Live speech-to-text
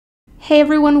Hey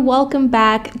everyone, welcome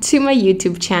back to my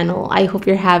YouTube channel. I hope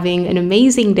you're having an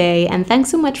amazing day and thanks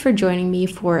so much for joining me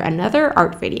for another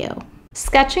art video.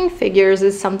 Sketching figures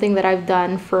is something that I've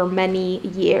done for many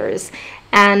years,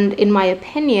 and in my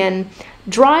opinion,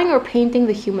 drawing or painting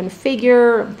the human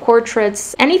figure,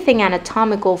 portraits, anything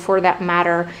anatomical for that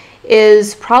matter,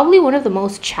 is probably one of the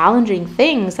most challenging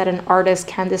things that an artist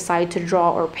can decide to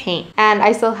draw or paint. And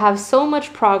I still have so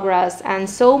much progress and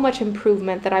so much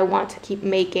improvement that I want to keep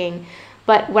making.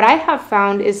 But what I have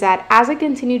found is that as I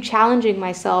continue challenging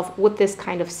myself with this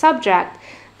kind of subject,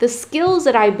 the skills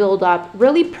that I build up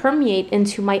really permeate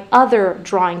into my other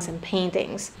drawings and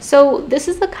paintings. So this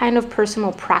is the kind of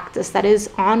personal practice that is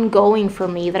ongoing for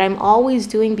me, that I'm always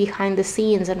doing behind the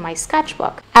scenes in my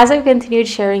sketchbook. As I've continued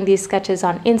sharing these sketches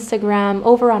on Instagram,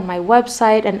 over on my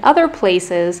website, and other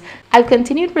places, I've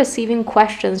continued receiving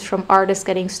questions from artists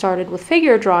getting started with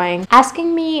figure drawing,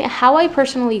 asking me how I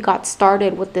personally got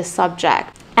started with this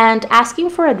subject, and asking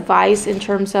for advice in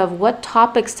terms of what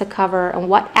topics to cover and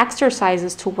what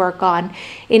exercises to work on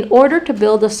in order to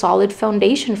build a solid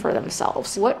foundation for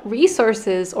themselves. What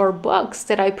resources or books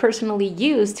did I personally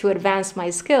use to advance my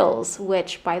skills?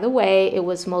 Which, by the way, it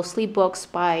was mostly books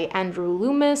by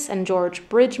Loomis and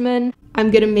Bridgman. I'm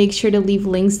gonna make sure to leave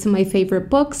links to my favorite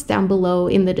books down below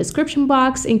in the description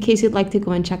box in case you'd like to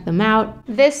go and check them out.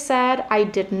 This said, I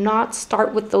did not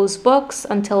start with those books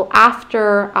until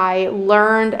after I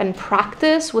learned and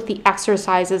practiced with the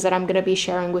exercises that I'm gonna be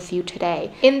sharing with you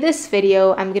today. In this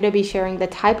video, I'm gonna be sharing the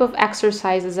type of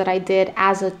exercises that I did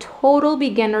as a total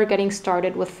beginner getting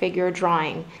started with figure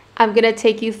drawing. I'm gonna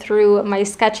take you through my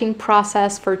sketching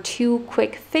process for two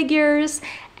quick figures.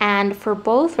 And for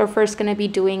both, we're first going to be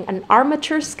doing an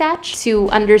armature sketch to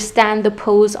understand the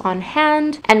pose on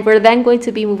hand, and we're then going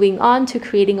to be moving on to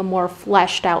creating a more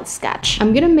fleshed out sketch.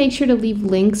 I'm going to make sure to leave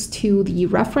links to the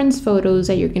reference photos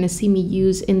that you're going to see me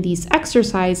use in these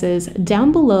exercises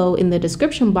down below in the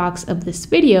description box of this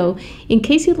video in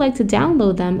case you'd like to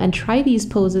download them and try these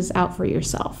poses out for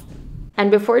yourself. And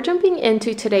before jumping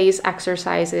into today's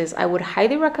exercises, I would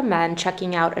highly recommend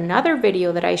checking out another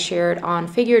video that I shared on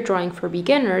figure drawing for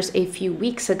beginners a few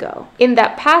weeks ago. In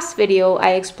that past video,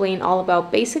 I explained all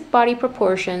about basic body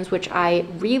proportions, which I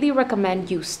really recommend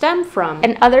you stem from,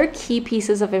 and other key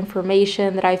pieces of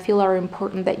information that I feel are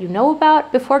important that you know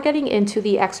about before getting into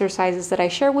the exercises that I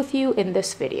share with you in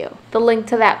this video. The link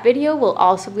to that video will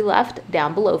also be left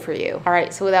down below for you. All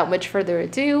right, so without much further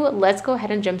ado, let's go ahead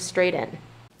and jump straight in.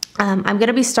 I'm going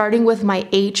to be starting with my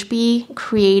HB,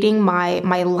 creating my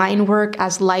line work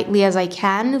as lightly as I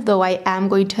can, though I am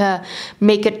going to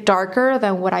make it darker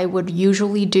than what I would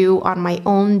usually do on my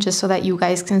own, just so that you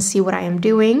guys can see what I am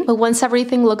doing. But once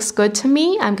everything looks good to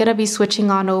me, I'm going to be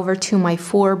switching on over to my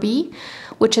 4B,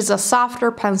 which is a softer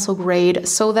pencil grade,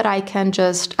 so that I can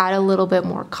just add a little bit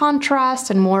more contrast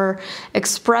and more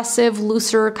expressive,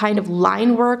 looser kind of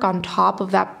line work on top of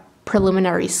that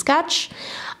preliminary sketch.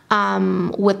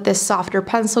 With this softer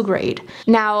pencil grade.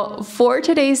 Now, for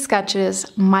today's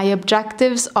sketches, my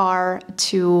objectives are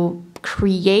to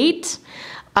create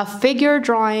a figure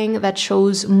drawing that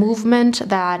shows movement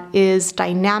that is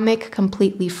dynamic,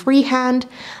 completely freehand,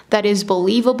 that is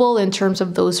believable in terms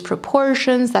of those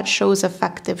proportions, that shows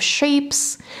effective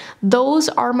shapes. Those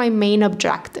are my main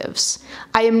objectives.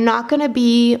 I am not going to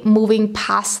be moving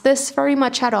past this very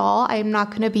much at all. I am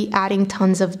not going to be adding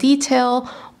tons of detail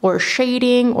or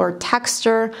shading or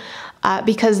texture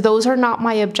because those are not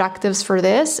my objectives for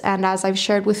this. And as I've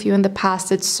shared with you in the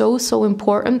past, it's so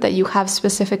important that you have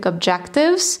specific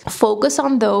objectives. Focus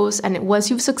on those, and once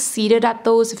you've succeeded at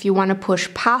those, if you want to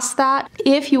push past that,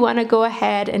 if you want to go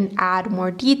ahead and add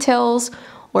more details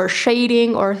or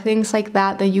shading or things like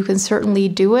that, then you can certainly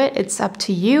do it. It's up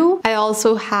to you. I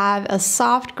also have a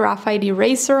soft graphite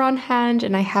eraser on hand,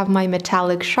 and I have my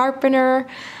metallic sharpener.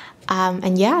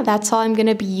 And yeah, that's all I'm going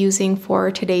to be using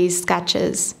for today's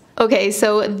sketches. Okay,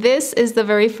 so this is the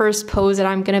very first pose that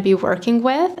I'm going to be working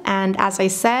with, and as I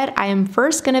said, I am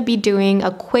first going to be doing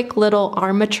a quick little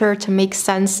armature to make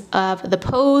sense of the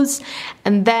pose,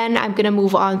 and then I'm going to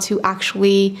move on to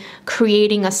actually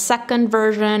creating a second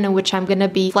version in which I'm going to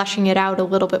be fleshing it out a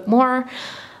little bit more.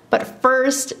 But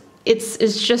first, it's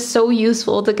just so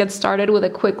useful to get started with a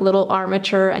quick little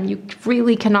armature, and you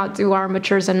really cannot do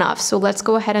armatures enough, so let's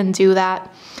go ahead and do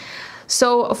that.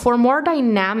 So for more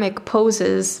dynamic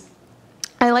poses,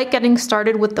 I like getting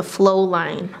started with the flow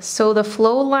line. So the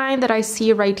flow line that I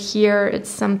see right here, it's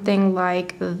something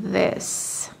like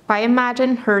this. If I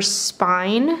imagine her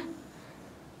spine,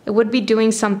 it would be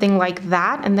doing something like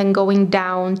that, and then going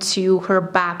down to her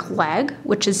back leg,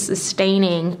 which is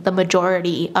sustaining the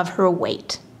majority of her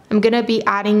weight. I'm gonna be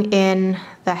adding in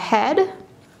the head,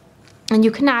 and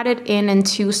you can add it in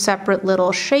two separate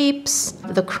little shapes,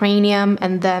 the cranium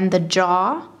and then the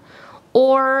jaw.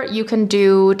 Or you can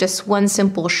do just one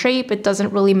simple shape, it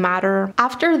doesn't really matter.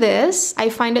 After this, I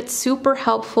find it super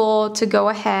helpful to go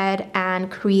ahead and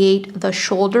create the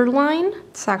shoulder line.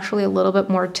 It's actually a little bit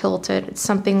more tilted. It's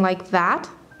something like that.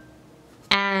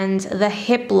 And the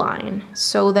hip line.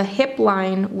 So the hip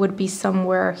line would be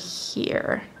somewhere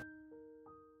here.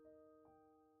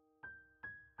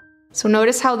 So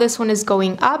notice how this one is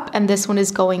going up and this one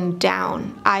is going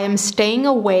down. I am staying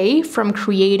away from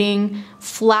creating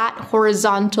flat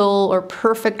horizontal or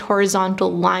perfect horizontal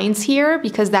lines here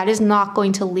because that is not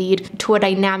going to lead to a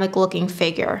dynamic looking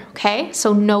figure, okay?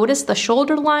 So notice the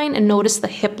shoulder line and notice the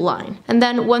hip line. And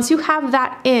then once you have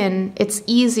that in, it's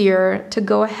easier to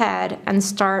go ahead and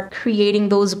start creating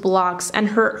those blocks. And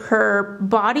her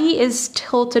body is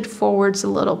tilted forwards a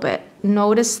little bit.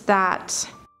 Notice that.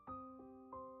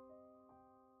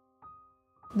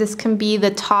 This can be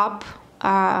the top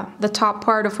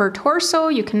part of her torso.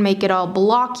 You can make it all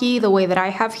blocky the way that I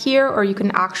have here, or you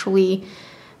can actually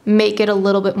make it a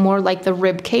little bit more like the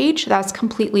rib cage. That's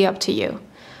completely up to you.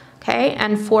 Okay,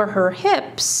 and for her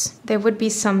hips, there would be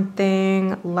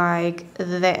something like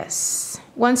this.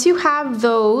 Once you have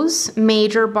those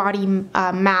major body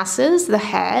masses, the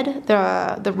head,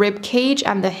 the rib cage,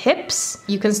 and the hips,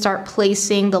 you can start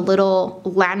placing the little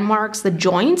landmarks, the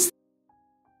joints.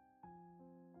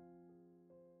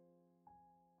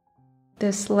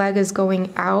 This leg is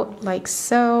going out like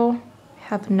so.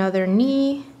 Have another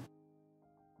knee.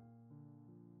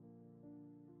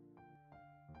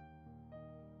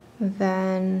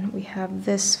 Then we have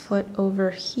this foot over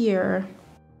here.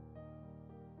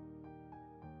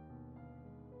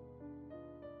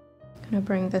 Gonna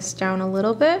bring this down a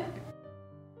little bit.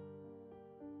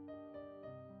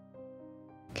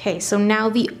 Okay, so now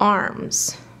the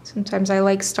arms. Sometimes I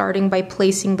like starting by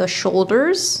placing the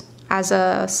shoulders as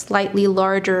a slightly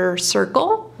larger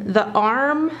circle. The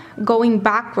arm going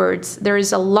backwards, there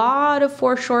is a lot of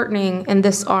foreshortening in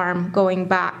this arm going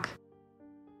back.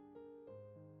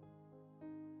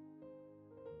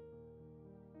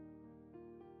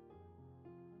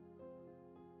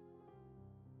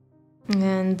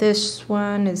 And this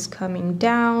one is coming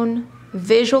down.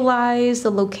 Visualize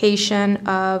the location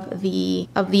of the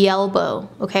elbow,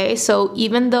 okay? So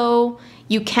even though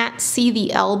you can't see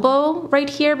the elbow right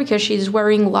here because she's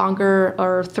wearing longer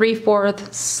or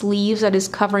 3/4 sleeves that is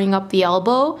covering up the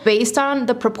elbow, based on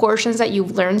the proportions that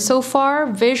you've learned so far,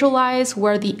 visualize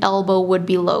where the elbow would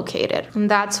be located. And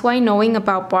that's why knowing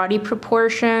about body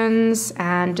proportions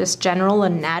and just general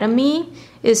anatomy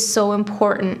is so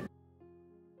important.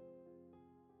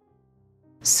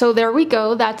 So there we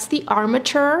go, that's the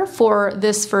armature for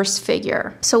this first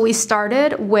figure. So we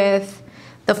started with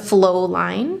the flow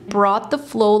line, brought the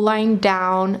flow line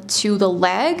down to the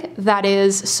leg that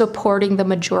is supporting the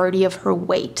majority of her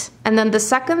weight. And then the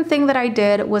second thing that I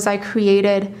did was I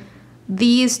created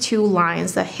these two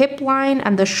lines, the hip line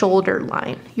and the shoulder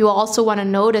line. You also want to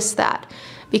notice that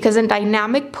because in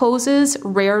dynamic poses,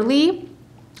 rarely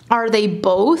are they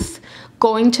both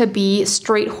going to be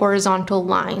straight horizontal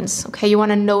lines, okay? You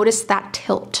want to notice that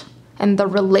tilt and the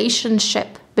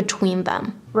relationship between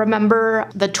them. Remember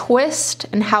the twist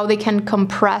and how they can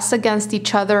compress against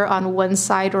each other on one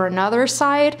side or another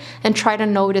side, and try to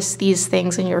notice these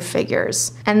things in your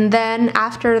figures. And then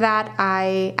after that,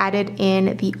 I added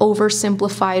in the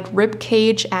oversimplified rib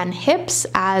cage and hips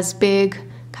as big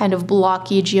kind of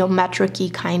blocky, geometric-y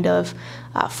kind of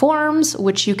forms,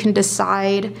 which you can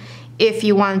decide if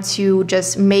you want to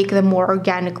just make them more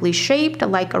organically shaped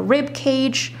like a rib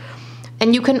cage.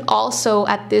 And you can also,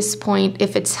 at this point,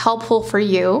 if it's helpful for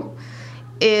you,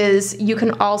 is you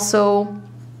can also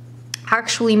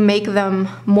actually make them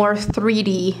more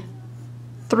 3D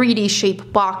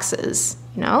shape boxes,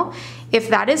 you know? If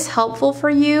that is helpful for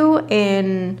you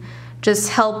in just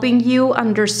helping you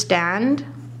understand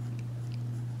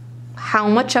how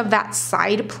much of that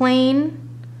side plane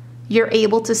you're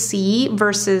able to see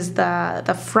versus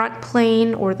the front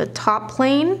plane or the top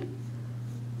plane,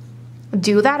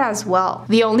 do that as well.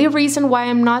 The only reason why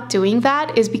I'm not doing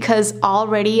that is because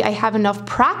already I have enough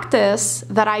practice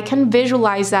that I can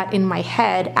visualize that in my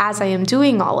head as I am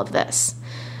doing all of this.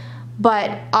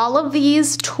 But all of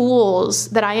these tools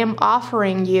that I am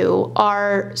offering you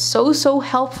are so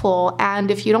helpful, and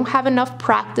if you don't have enough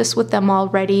practice with them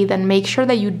already, then make sure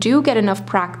that you do get enough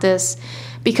practice,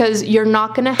 because you're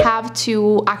not gonna have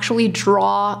to actually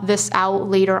draw this out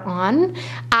later on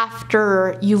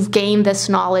after you've gained this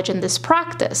knowledge and this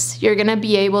practice. You're gonna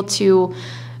be able to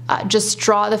just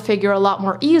draw the figure a lot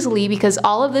more easily, because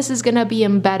all of this is going to be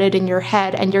embedded in your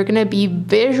head and you're going to be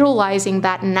visualizing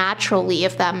that naturally,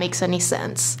 if that makes any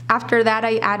sense. After that,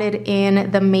 I added in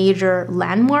the major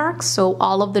landmarks, so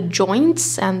all of the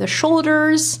joints and the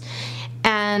shoulders,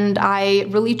 and I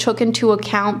really took into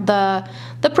account the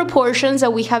proportions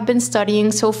that we have been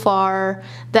studying so far,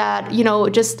 that, you know,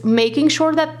 just making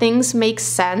sure that things make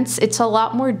sense. It's a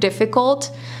lot more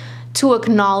difficult to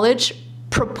acknowledge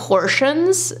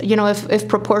proportions, you know, if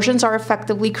proportions are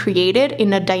effectively created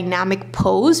in a dynamic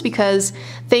pose, because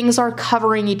things are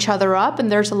covering each other up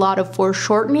and there's a lot of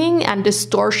foreshortening and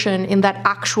distortion in that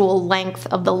actual length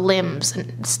of the limbs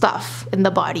and stuff in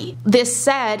the body. This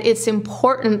said, it's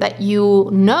important that you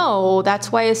know,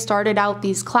 that's why I started out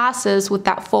these classes with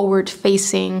that forward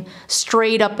facing,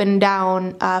 straight up and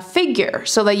down figure,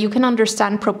 so that you can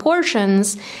understand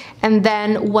proportions. And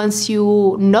then once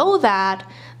you know that,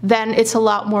 then it's a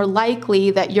lot more likely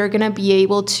that you're gonna be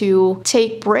able to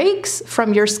take breaks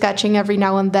from your sketching every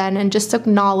now and then and just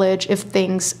acknowledge if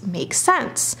things make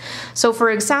sense. So for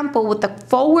example, with the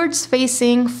forwards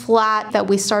facing flat that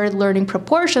we started learning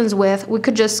proportions with, we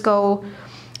could just go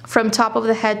from top of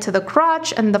the head to the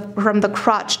crotch and from the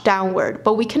crotch downward.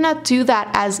 But we cannot do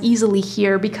that as easily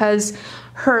here because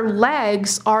her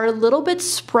legs are a little bit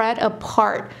spread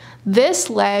apart. This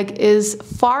leg is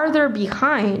farther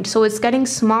behind, so it's getting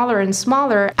smaller and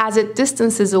smaller as it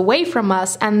distances away from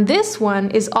us. And this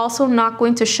one is also not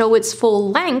going to show its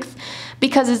full length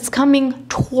because it's coming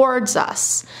towards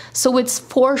us. So it's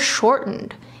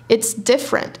foreshortened. It's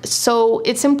different. So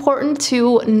it's important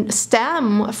to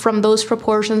stem from those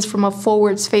proportions from a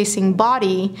forwards facing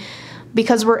body,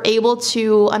 because we're able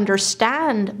to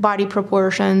understand body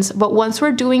proportions. But once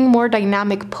we're doing more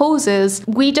dynamic poses,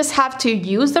 we just have to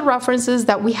use the references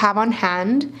that we have on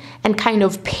hand and kind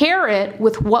of pair it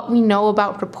with what we know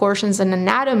about proportions and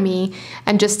anatomy,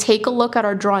 and just take a look at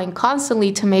our drawing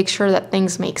constantly to make sure that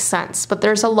things make sense. But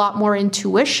there's a lot more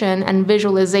intuition and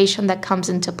visualization that comes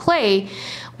into play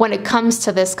when it comes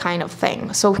to this kind of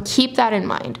thing. So keep that in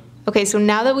mind. Okay, so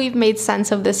now that we've made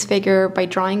sense of this figure by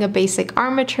drawing a basic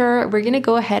armature, we're gonna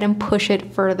go ahead and push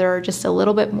it further just a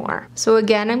little bit more. So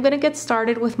again, I'm gonna get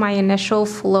started with my initial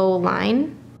flow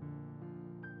line.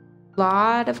 A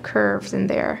lot of curves in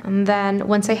there. And then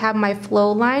once I have my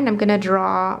flow line, I'm gonna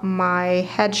draw my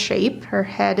head shape. Her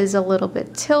head is a little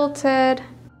bit tilted.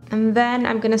 And then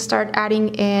I'm gonna start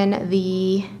adding in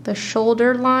the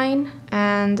shoulder line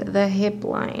and the hip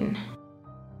line.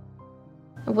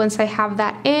 Once I have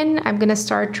that in, I'm gonna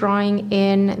start drawing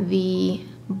in the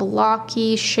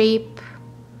blocky shape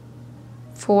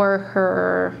for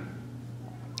her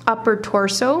upper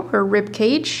torso, her rib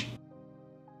cage.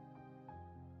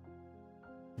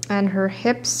 And her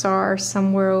hips are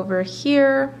somewhere over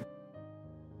here.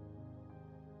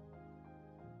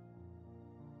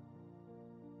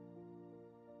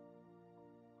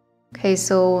 Okay,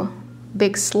 so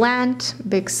big slant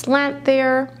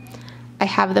there. I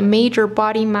have the major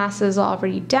body masses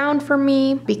already down for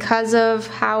me. Because of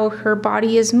how her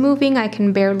body is moving, I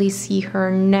can barely see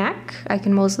her neck. I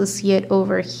can mostly see it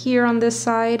over here on this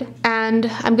side. And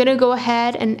I'm gonna go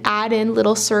ahead and add in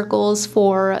little circles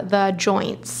for the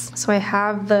joints. So I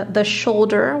have the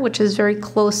shoulder, which is very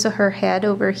close to her head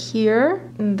over here.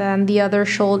 And then the other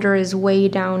shoulder is way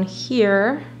down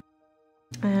here.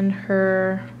 And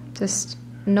her just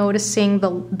noticing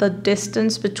the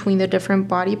distance between the different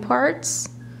body parts,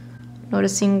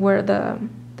 noticing where the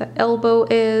elbow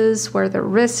is, where the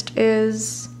wrist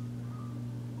is.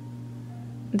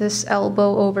 This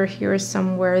elbow over here is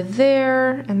somewhere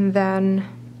there, and then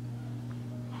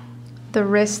the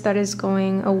wrist that is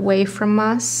going away from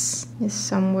us is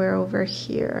somewhere over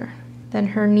here. Then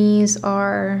her knees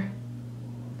are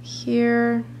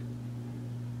here.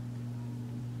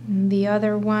 The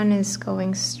other one is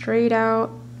going straight out.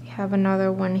 We have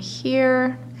another one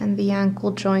here, and the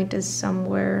ankle joint is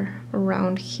somewhere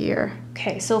around here.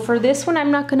 Okay, so for this one,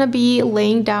 I'm not gonna be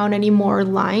laying down any more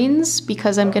lines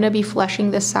because I'm gonna be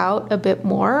fleshing this out a bit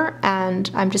more,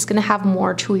 and I'm just gonna have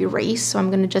more to erase, so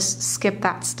I'm gonna just skip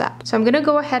that step. So I'm gonna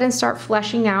go ahead and start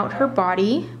fleshing out her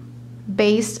body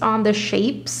based on the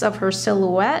shapes of her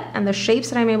silhouette and the shapes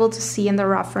that I'm able to see in the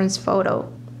reference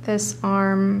photo. This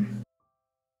arm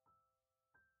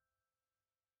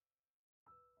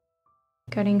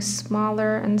getting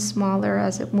smaller and smaller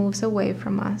as it moves away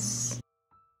from us.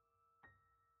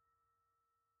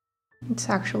 It's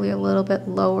actually a little bit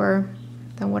lower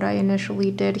than what I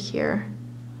initially did here.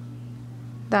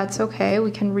 That's okay,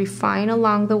 we can refine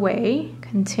along the way.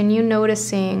 Continue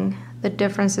noticing the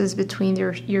differences between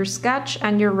your sketch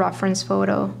and your reference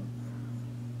photo.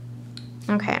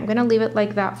 Okay, I'm gonna leave it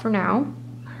like that for now.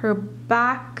 Her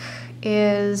back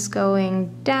is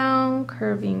going down,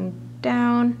 curving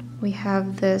down. We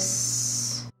have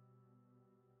this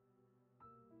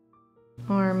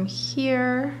arm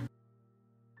here.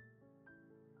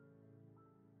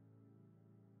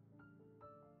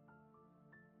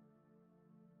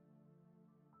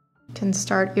 Can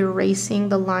start erasing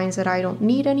the lines that I don't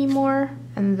need anymore.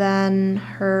 And then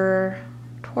her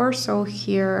torso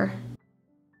here.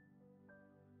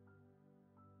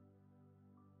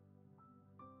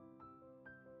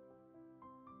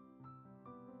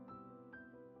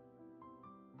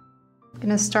 I'm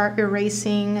gonna start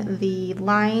erasing the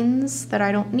lines that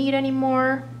I don't need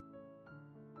anymore.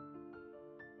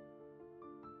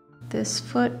 This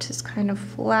foot is kind of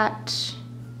flat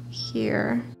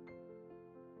here.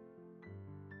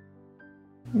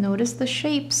 Notice the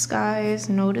shapes, guys.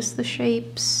 Notice the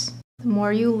shapes. The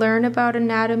more you learn about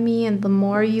anatomy and the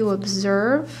more you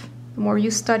observe, the more you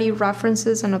study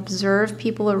references and observe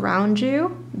people around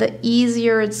you, the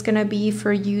easier it's going to be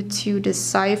for you to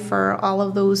decipher all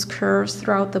of those curves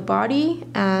throughout the body,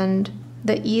 and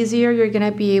the easier you're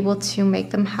going to be able to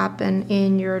make them happen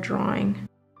in your drawing.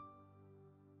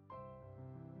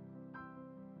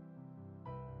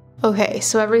 Okay,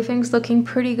 so everything's looking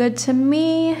pretty good to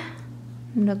me.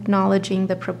 I'm acknowledging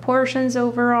the proportions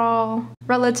overall.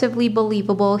 Relatively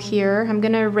believable here. I'm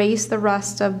gonna erase the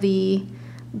rest of the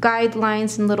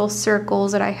guidelines and little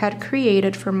circles that I had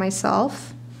created for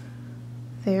myself.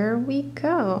 There we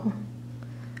go.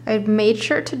 I've made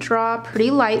sure to draw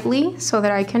pretty lightly so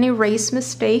that I can erase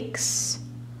mistakes.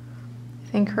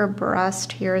 I think her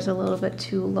breast here is a little bit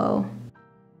too low.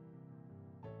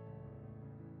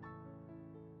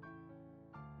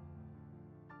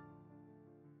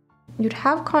 You'd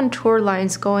have contour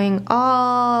lines going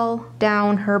all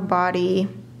down her body,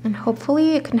 and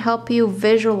hopefully it can help you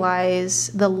visualize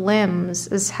the limbs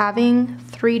as having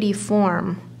 3D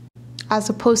form as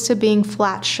opposed to being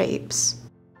flat shapes.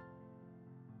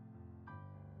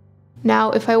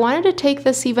 Now, if I wanted to take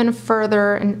this even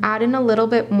further and add in a little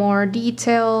bit more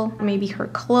detail, maybe her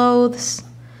clothes,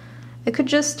 I could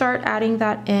just start adding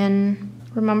that in.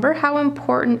 Remember how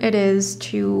important it is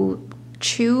to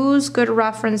choose good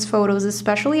reference photos,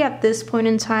 especially at this point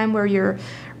in time where you're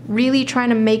really trying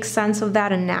to make sense of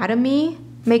that anatomy.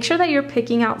 Make sure that you're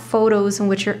picking out photos in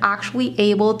which you're actually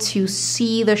able to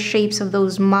see the shapes of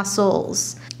those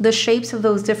muscles, the shapes of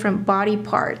those different body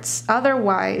parts.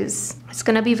 Otherwise, it's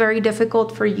going to be very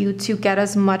difficult for you to get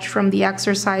as much from the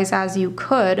exercise as you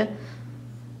could.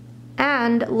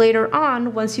 And later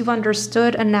on, once you've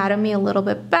understood anatomy a little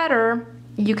bit better,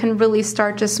 you can really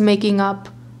start just making up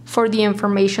for the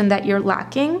information that you're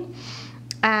lacking,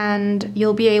 and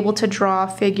you'll be able to draw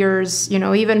figures, you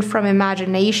know, even from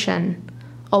imagination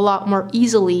a lot more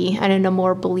easily and in a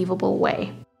more believable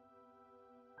way.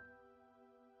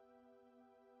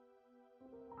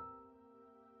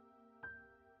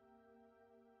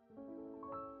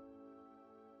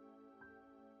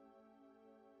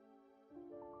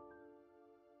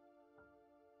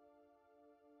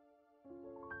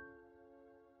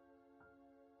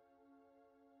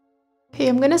 Okay,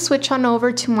 I'm gonna switch on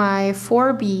over to my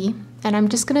 4B, and I'm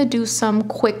just gonna do some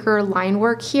quicker line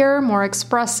work here, more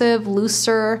expressive,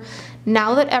 looser.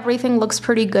 Now that everything looks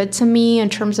pretty good to me in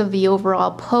terms of the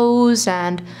overall pose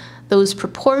and those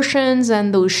proportions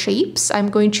and those shapes, I'm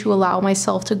going to allow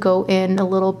myself to go in a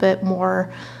little bit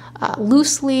more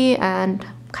loosely and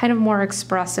kind of more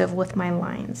expressive with my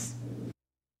lines.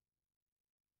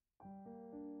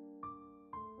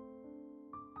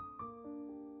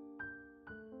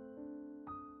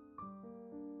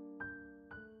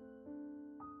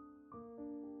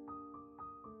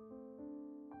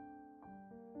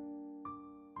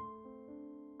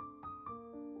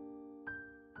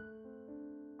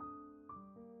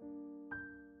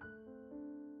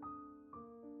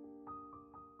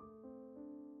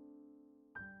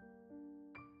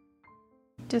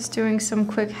 Just doing some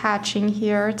quick hatching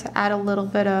here to add a little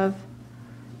bit of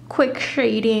quick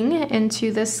shading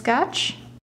into this sketch.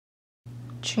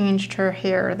 Changed her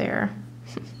hair there.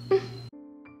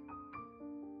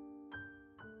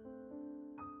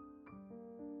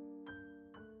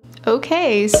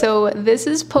 Okay, so this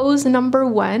is pose number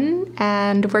 1,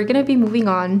 and we're gonna be moving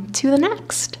on to the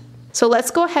next. So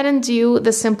let's go ahead and do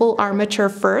the simple armature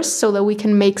first so that we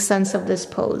can make sense of this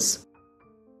pose.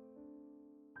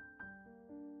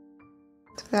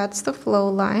 That's the flow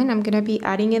line. I'm gonna be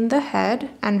adding in the head,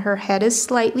 and her head is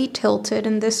slightly tilted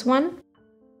in this one.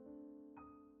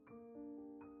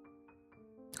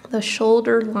 The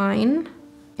shoulder line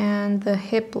and the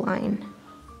hip line.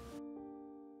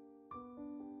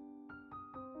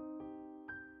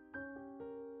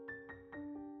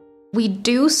 we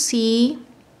do see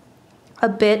a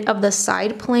bit of the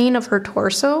side plane of her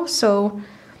torso. So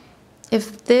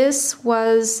if this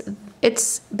was,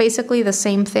 it's basically the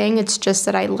same thing, it's just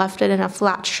that I left it in a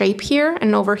flat shape here,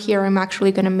 and over here I'm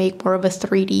actually going to make more of a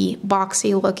 3D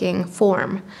boxy looking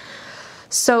form.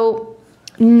 So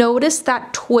notice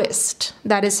that twist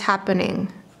that is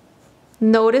happening.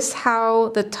 Notice how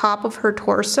the top of her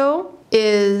torso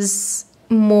is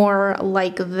more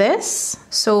like this.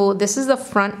 So this is the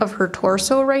front of her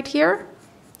torso right here.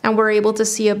 And we're able to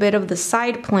see a bit of the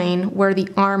side plane where the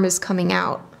arm is coming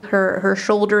out. Her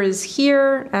shoulder is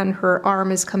here and her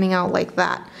arm is coming out like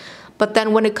that. But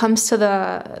then when it comes to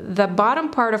the bottom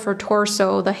part of her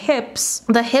torso, the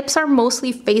hips are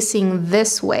mostly facing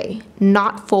this way,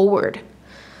 not forward.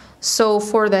 So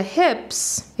for the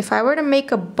hips, if I were to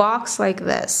make a box like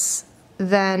this,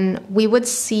 then we would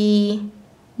see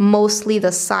mostly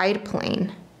the side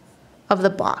plane of the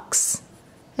box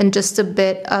and just a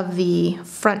bit of the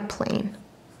front plane.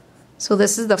 So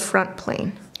this is the front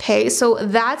plane. Okay, so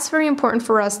that's very important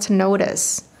for us to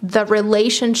notice the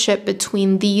relationship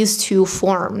between these two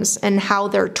forms and how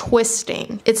they're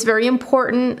twisting. It's very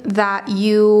important that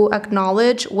you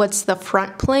acknowledge what's the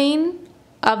front plane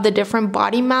of the different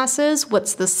body masses,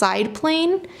 what's the side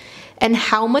plane, and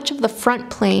how much of the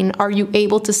front plane are you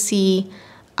able to see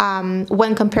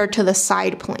when compared to the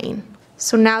side plane.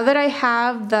 So now that I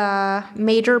have the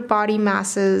major body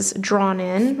masses drawn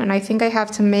in, and I think I have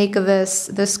to make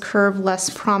this curve less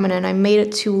prominent. I made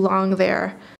it too long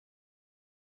there.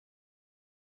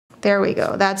 There we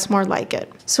go, that's more like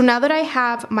it. So now that I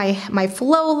have my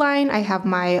flow line, I have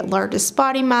my largest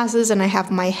body masses, and I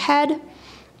have my head,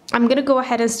 I'm gonna go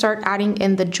ahead and start adding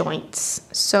in the joints.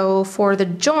 So for the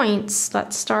joints,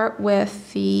 let's start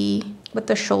with the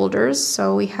shoulders.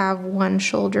 So we have one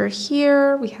shoulder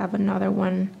here, we have another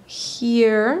one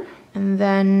here, and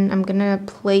then I'm gonna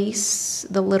place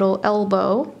the little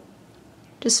elbow.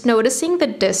 Just noticing the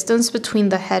distance between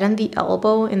the head and the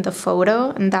elbow in the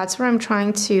photo, and that's where I'm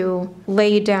trying to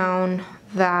lay down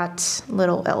that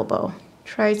little elbow.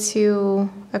 Try to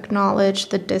acknowledge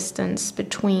the distance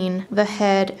between the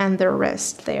head and the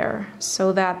wrist there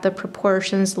so that the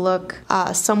proportions look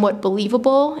somewhat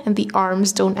believable and the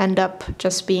arms don't end up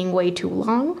just being way too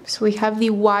long. So we have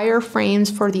the wire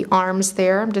frames for the arms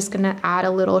there. I'm just gonna add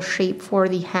a little shape for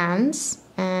the hands.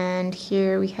 And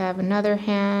here we have another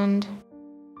hand.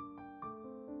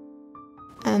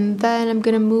 And then I'm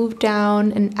gonna move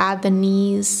down and add the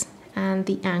knees and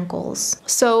the ankles.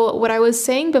 So what I was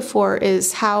saying before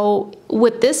is how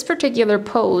with this particular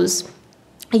pose,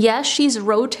 yes, she's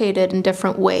rotated in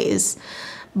different ways,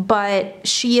 but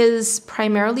she is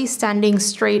primarily standing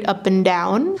straight up and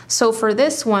down. So for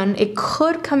this one, it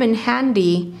could come in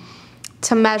handy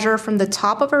to measure from the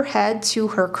top of her head to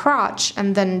her crotch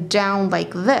and then down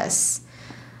like this.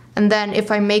 And then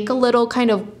if I make a little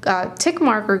kind of tick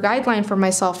mark or guideline for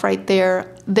myself right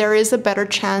there, there is a better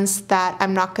chance that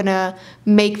I'm not gonna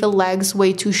make the legs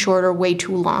way too short or way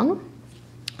too long.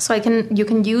 So you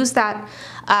can use that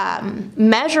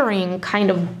measuring kind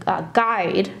of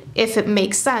guide if it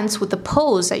makes sense with the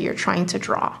pose that you're trying to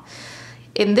draw.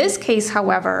 In this case,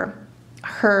 however,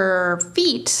 her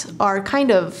feet are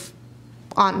kind of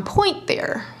on point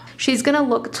there. She's gonna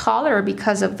look taller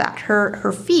because of that.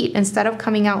 Her feet, instead of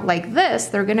coming out like this,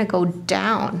 they're gonna go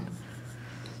down.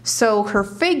 So her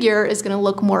figure is gonna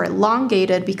look more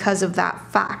elongated because of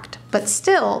that fact. But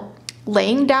still,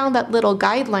 laying down that little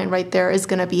guideline right there is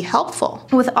gonna be helpful.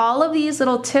 With all of these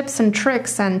little tips and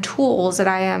tricks and tools that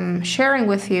I am sharing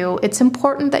with you, it's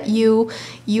important that you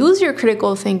use your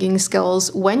critical thinking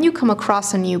skills when you come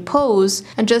across a new pose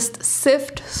and just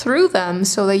sift through them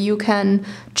so that you can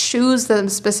choose the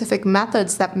specific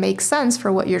methods that make sense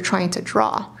for what you're trying to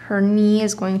draw. Her knee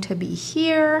is going to be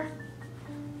here,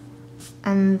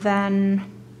 and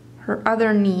then her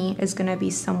other knee is gonna be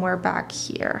somewhere back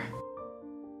here.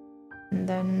 And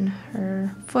then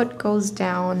her foot goes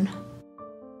down,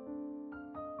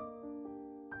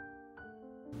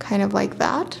 kind of like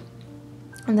that.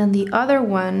 And then the other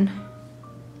one,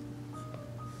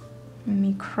 let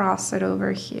me cross it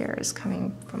over here, is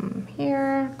coming from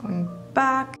here, going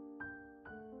back.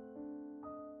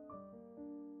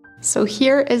 So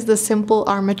here is the simple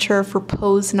armature for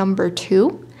pose number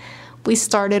 2. We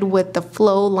started with the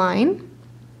flow line,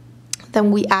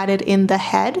 then we added in the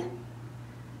head,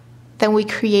 then we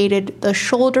created the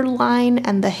shoulder line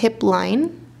and the hip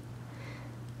line.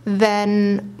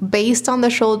 Then, based on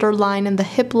the shoulder line and the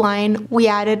hip line, we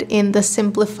added in the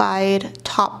simplified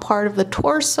top part of the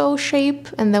torso shape,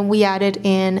 and then we added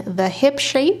in the hip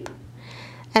shape.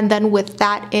 And then with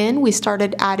that in, we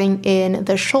started adding in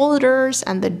the shoulders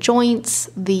and the joints,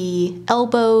 the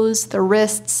elbows, the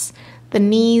wrists, the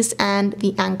knees, and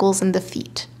the ankles and the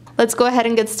feet. Let's go ahead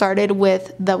and get started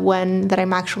with the one that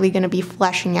I'm actually going to be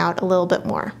fleshing out a little bit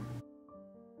more.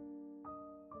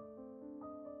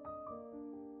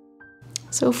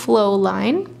 So flow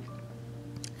line,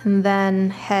 and then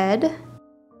head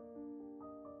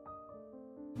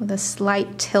with a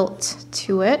slight tilt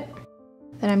to it.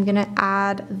 Then I'm gonna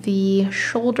add the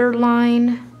shoulder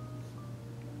line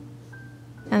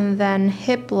and then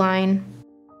hip line.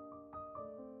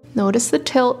 Notice the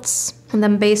tilts, and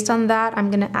then based on that, I'm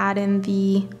gonna add in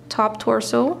the top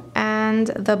torso and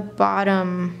the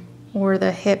bottom or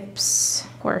the hips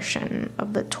portion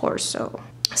of the torso.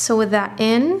 So with that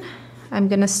in, I'm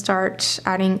gonna start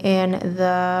adding in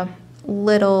the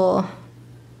little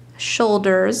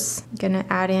shoulders. I'm gonna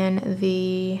add in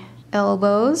the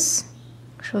elbows.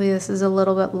 Actually, this is a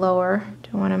little bit lower.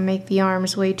 Don't want to make the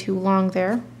arms way too long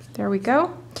there. There we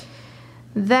go.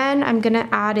 Then I'm gonna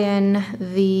add in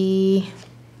the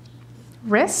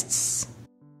wrists.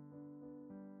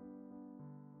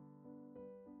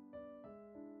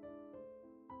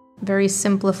 Very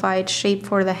simplified shape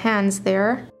for the hands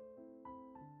there.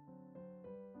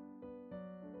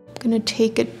 I'm gonna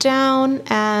take it down,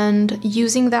 and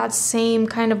using that same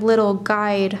kind of little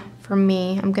guide for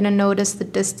me, I'm gonna notice the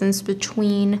distance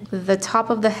between the top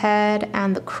of the head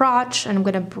and the crotch, and I'm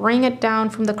gonna bring it down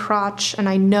from the crotch, and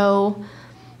I know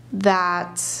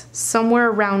that somewhere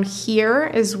around here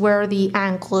is where the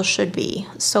ankle should be.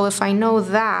 So if I know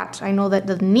that, I know that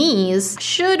the knees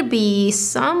should be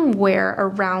somewhere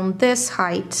around this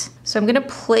height. So I'm gonna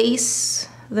place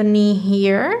the knee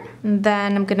here, and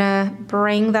then I'm gonna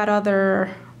bring that other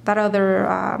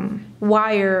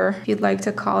wire, if you'd like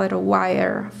to call it a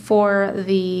wire, for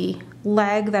the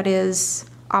leg that is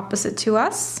opposite to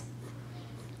us.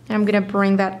 And I'm gonna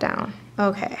bring that down.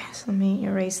 Okay, so let me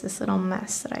erase this little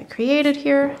mess that I created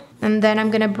here. And then I'm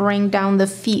gonna bring down the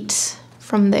feet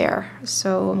from there.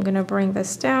 So I'm gonna bring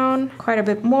this down quite a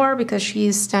bit more because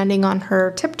she's standing on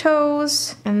her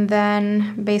tiptoes. And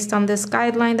then based on this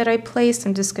guideline that I placed,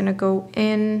 I'm just gonna go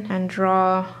in and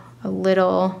draw a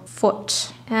little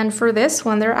foot. And for this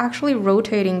one, they're actually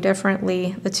rotating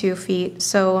differently, the 2 feet.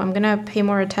 So I'm gonna pay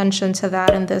more attention to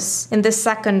that in this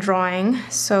second drawing.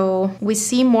 So we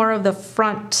see more of the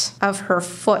front of her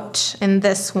foot in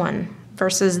this one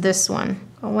versus this one.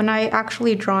 When I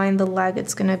actually draw in the leg,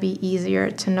 it's gonna be easier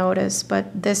to notice,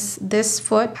 but this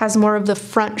foot has more of the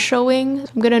front showing.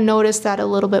 I'm gonna notice that a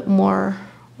little bit more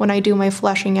when I do my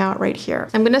fleshing out right here.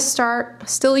 I'm gonna start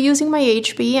still using my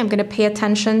HB. I'm gonna pay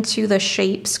attention to the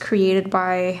shapes created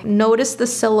by, notice the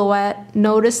silhouette,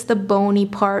 notice the bony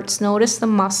parts, notice the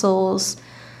muscles,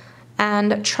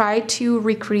 and try to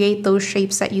recreate those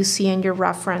shapes that you see in your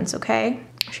reference, okay?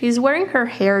 She's wearing her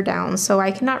hair down, so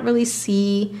I cannot really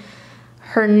see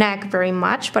her neck very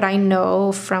much, but I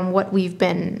know from what we've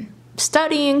been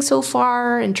studying so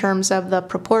far in terms of the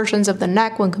proportions of the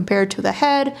neck when compared to the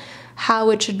head, how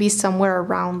it should be somewhere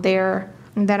around there.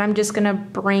 And then I'm just gonna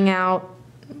bring out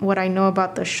what I know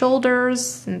about the shoulders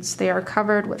since they are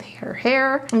covered with her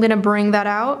hair. I'm gonna bring that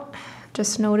out.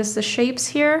 Just notice the shapes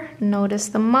here. Notice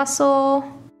the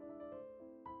muscle.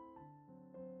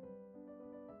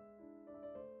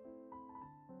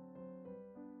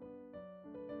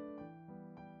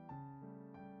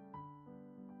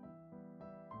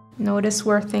 Notice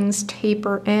where things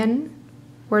taper in,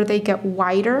 where they get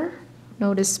wider.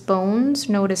 Notice bones,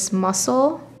 notice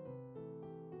muscle.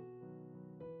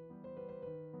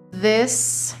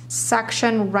 This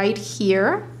section right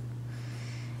here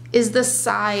is the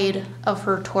side of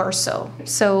her torso.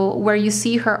 So where you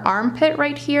see her armpit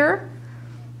right here,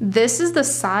 this is the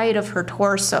side of her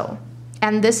torso,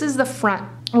 and this is the front.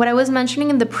 What I was mentioning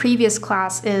in the previous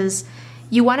class is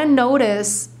you want to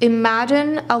notice,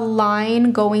 imagine a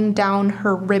line going down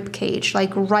her rib cage,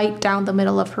 like right down the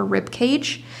middle of her rib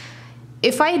cage.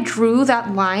 If I drew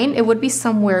that line, it would be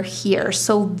somewhere here.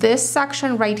 So this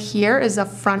section right here is a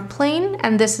front plane,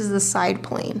 and this is the side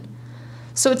plane.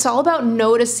 So it's all about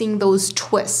noticing those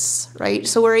twists, right?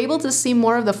 So we're able to see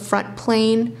more of the front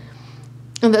plane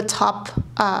in the top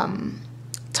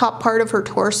part of her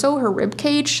torso, her rib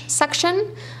cage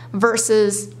section,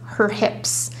 versus her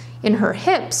hips. In her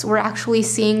hips, we're actually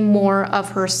seeing more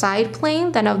of her side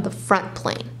plane than of the front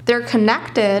plane. They're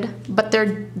connected, but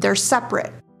they're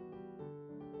separate.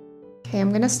 Okay,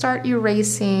 I'm gonna start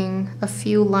erasing a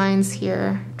few lines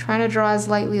here, trying to draw as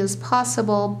lightly as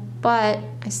possible, but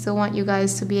I still want you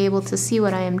guys to be able to see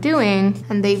what I am doing,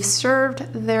 and they've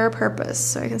served their purpose.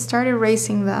 So I can start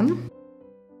erasing them.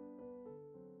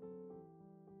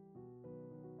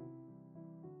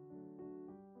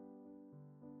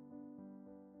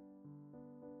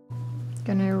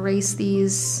 erase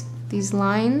these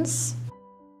lines.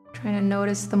 Trying to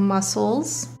notice the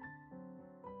muscles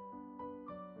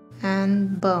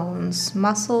and bones,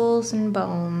 muscles and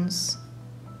bones.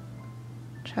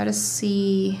 Try to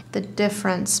see the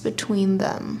difference between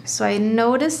them. So I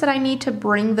notice that I need to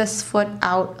bring this foot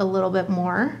out a little bit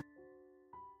more.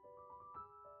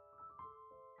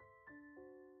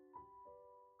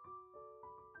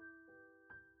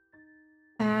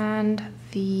 And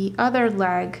the other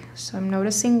leg, so I'm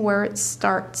noticing where it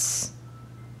starts,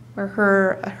 where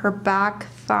her back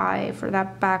thigh, for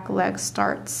that back leg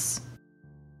starts.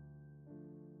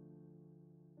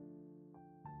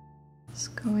 It's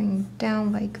going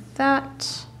down like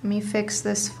that. Let me fix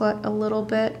this foot a little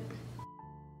bit.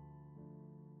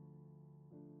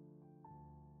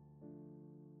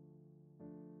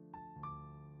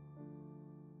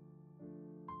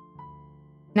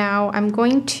 Now I'm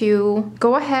going to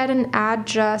go ahead and add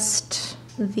just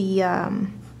the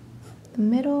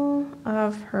middle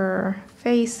of her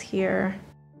face here.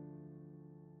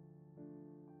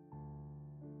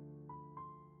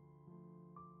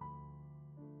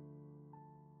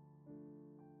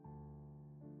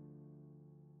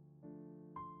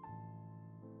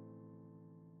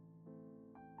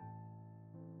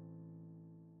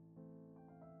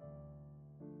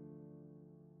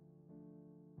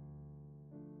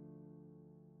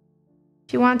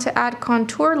 If you want to add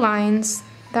contour lines,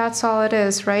 that's all it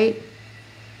is, right?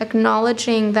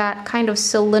 Acknowledging that kind of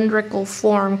cylindrical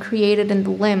form created in the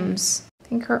limbs. I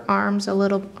think her arms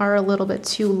are a little bit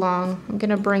too long. I'm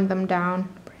gonna bring them down,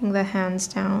 bring the hands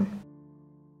down.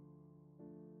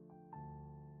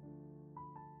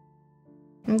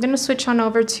 I'm gonna switch on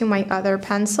over to my other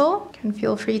pencil. You can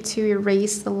feel free to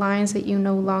erase the lines that you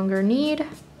no longer need.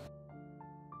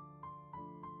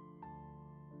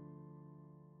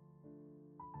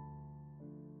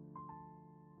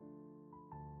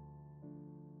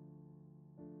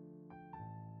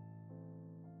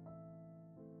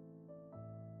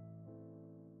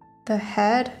 The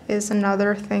head is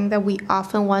another thing that we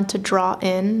often want to draw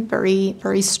in very,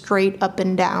 very straight up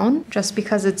and down, just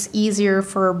because it's easier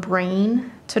for our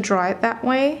brain to draw it that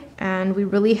way. And we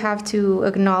really have to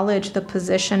acknowledge the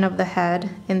position of the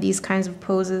head in these kinds of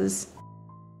poses.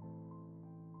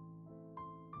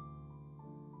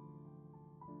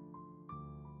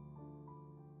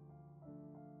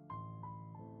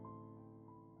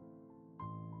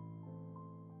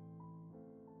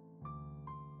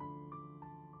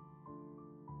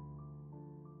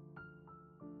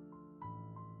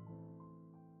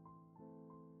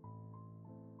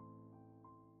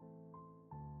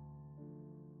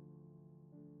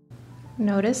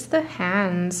 Notice the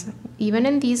hands. Even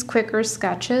in these quicker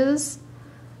sketches,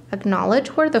 acknowledge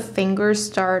where the fingers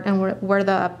start and where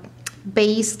the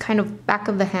base, kind of back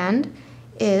of the hand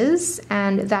is,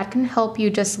 and that can help you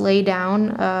just lay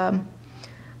down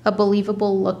a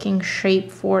believable looking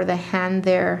shape for the hand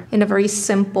there in a very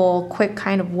simple, quick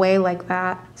kind of way like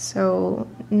that. So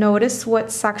notice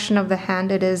what section of the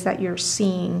hand it is that you're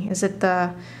seeing. Is it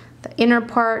the inner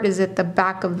part? Is it the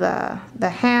back of the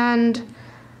hand?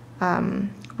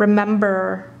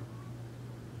 Remember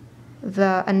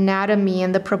the anatomy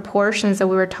and the proportions that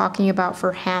we were talking about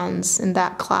for hands in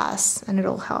that class, and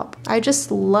it'll help. I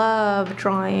just love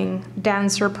drawing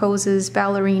dancer poses,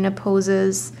 ballerina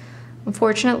poses.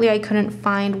 Unfortunately, I couldn't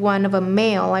find one of a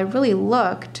male. I really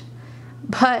looked,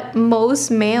 but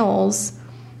most males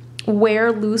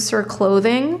wear looser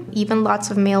clothing, even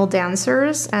lots of male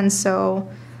dancers, and so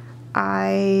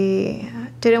I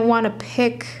didn't want to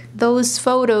pick those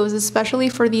photos, especially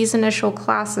for these initial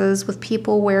classes with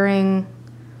people wearing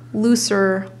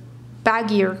looser,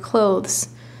 baggier clothes,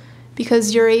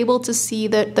 because you're able to see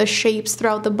the shapes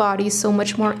throughout the body so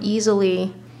much more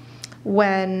easily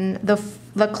when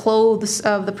the clothes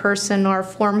of the person are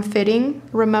form-fitting.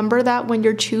 Remember that when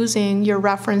you're choosing your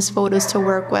reference photos to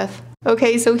work with.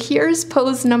 Okay, so here's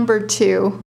pose number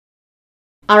 2.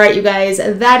 Alright you guys,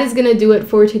 that is gonna do it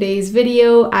for today's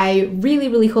video. I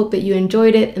really hope that you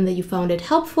enjoyed it and that you found it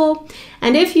helpful.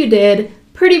 And if you did,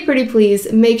 pretty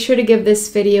please make sure to give this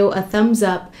video a thumbs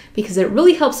up, because it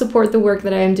really helps support the work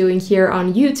that I am doing here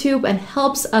on YouTube and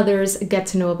helps others get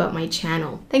to know about my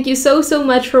channel. Thank you so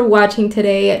much for watching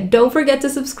today. Don't forget to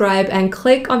subscribe and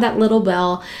click on that little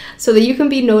bell so that you can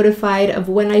be notified of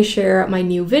when I share my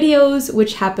new videos,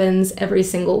 which happens every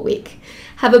single week.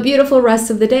 Have a beautiful rest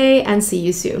of the day and see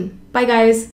you soon. Bye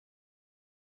guys!